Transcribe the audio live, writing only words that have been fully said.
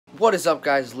What is up,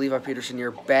 guys? Levi Peterson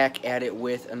here, back at it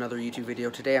with another YouTube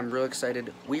video. Today I'm real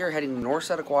excited. We are heading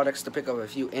Northside Aquatics to pick up a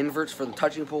few inverts for the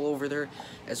touching pool over there,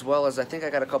 as well as I think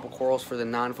I got a couple corals for the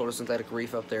non-photosynthetic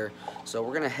reef up there. So we're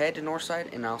going to head to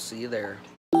Northside and I'll see you there.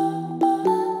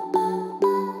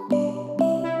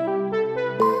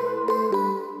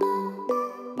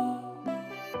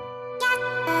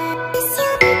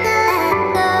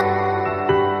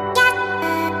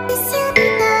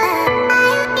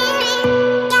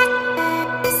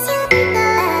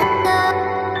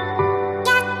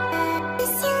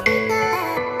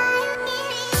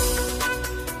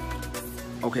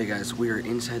 Okay guys, we are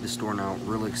inside the store now,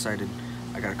 really excited.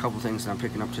 I got a couple things that I'm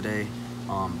picking up today,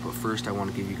 but first I want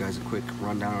to give you guys a quick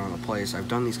rundown on the place. I've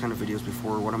done these kind of videos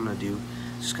before. What I'm going to do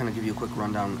is just kind of give you a quick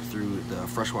rundown through the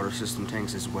freshwater system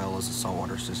tanks as well as the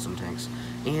saltwater system tanks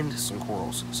and some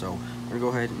corals. So I'm going to go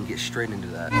ahead and get straight into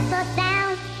that.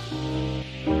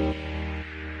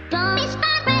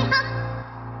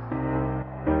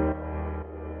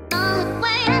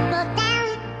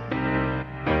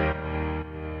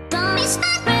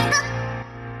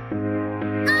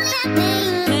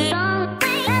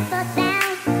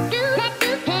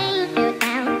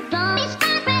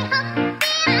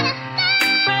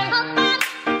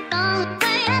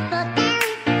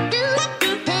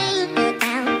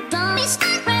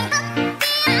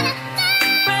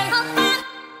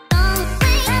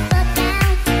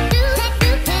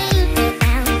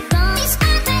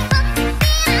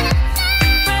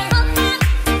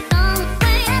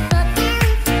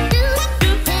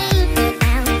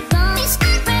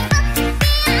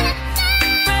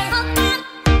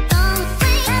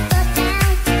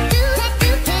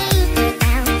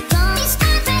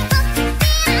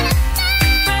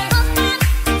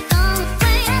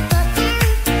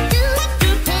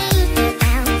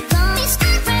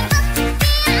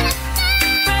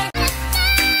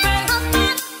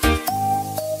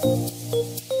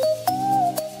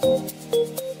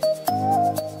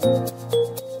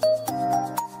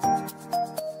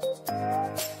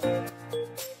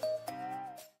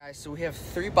 So we have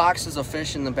 3 boxes of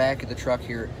fish in the back of the truck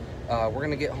here. We're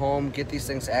gonna get home, get these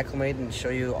things acclimated, and show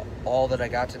you all that I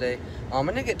got today. I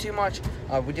didn't get too much.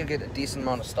 We did get a decent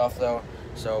amount of stuff though,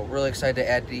 so really excited to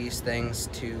add these things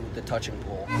to the touching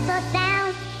pool.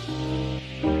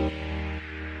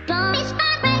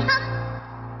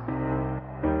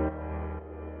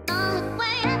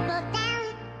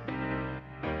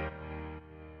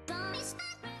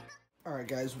 Alright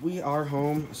guys, we are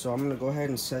home, so I'm going to go ahead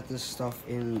and set this stuff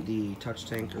in the touch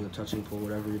tank or the touching pool,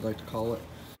 whatever you'd like to call it.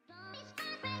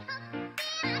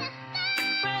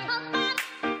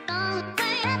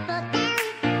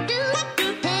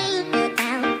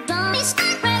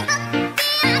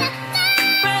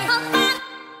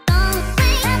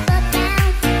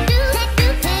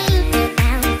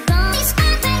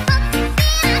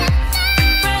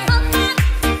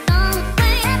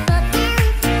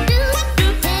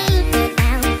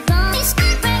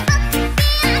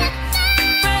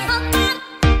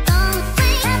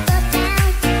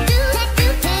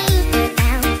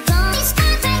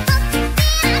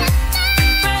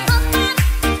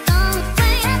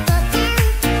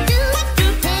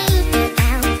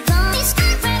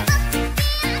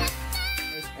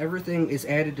 Everything is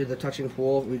added to the touching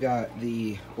pool. We got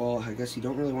the, well, I guess you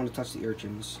don't really want to touch the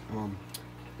urchins.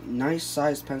 Nice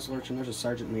sized pencil urchin. There's a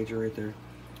sergeant major right there.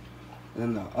 And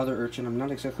then the other urchin, I'm not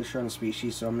exactly sure on the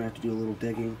species, so I'm going to have to do a little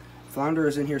digging. Flounder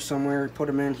is in here somewhere. Put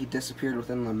him in. He disappeared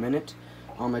within a minute.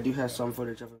 I do have some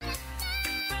footage of him.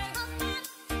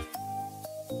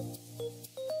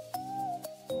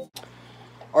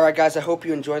 Alright guys, I hope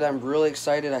you enjoyed that. I'm really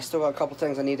excited. I still got a couple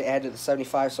things I need to add to the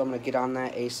 75, so I'm going to get on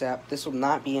that ASAP. This will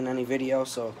not be in any video,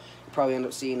 so you'll probably end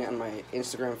up seeing it on my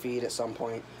Instagram feed at some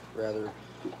point, rather.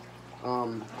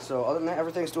 So other than that,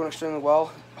 everything's doing extremely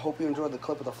well. I hope you enjoyed the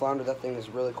clip of the flounder. That thing is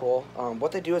really cool.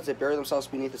 What they do is they bury themselves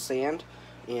beneath the sand,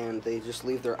 and they just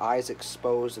leave their eyes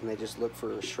exposed, and they just look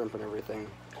for shrimp and everything.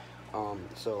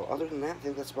 So other than that, I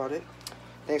think that's about it.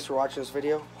 Thanks for watching this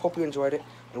video. Hope you enjoyed it,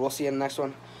 and we'll see you in the next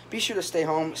one. Be sure to stay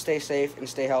home, stay safe, and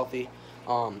stay healthy.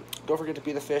 Don't forget to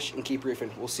be the fish and keep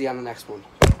reefing. We'll see you on the next one.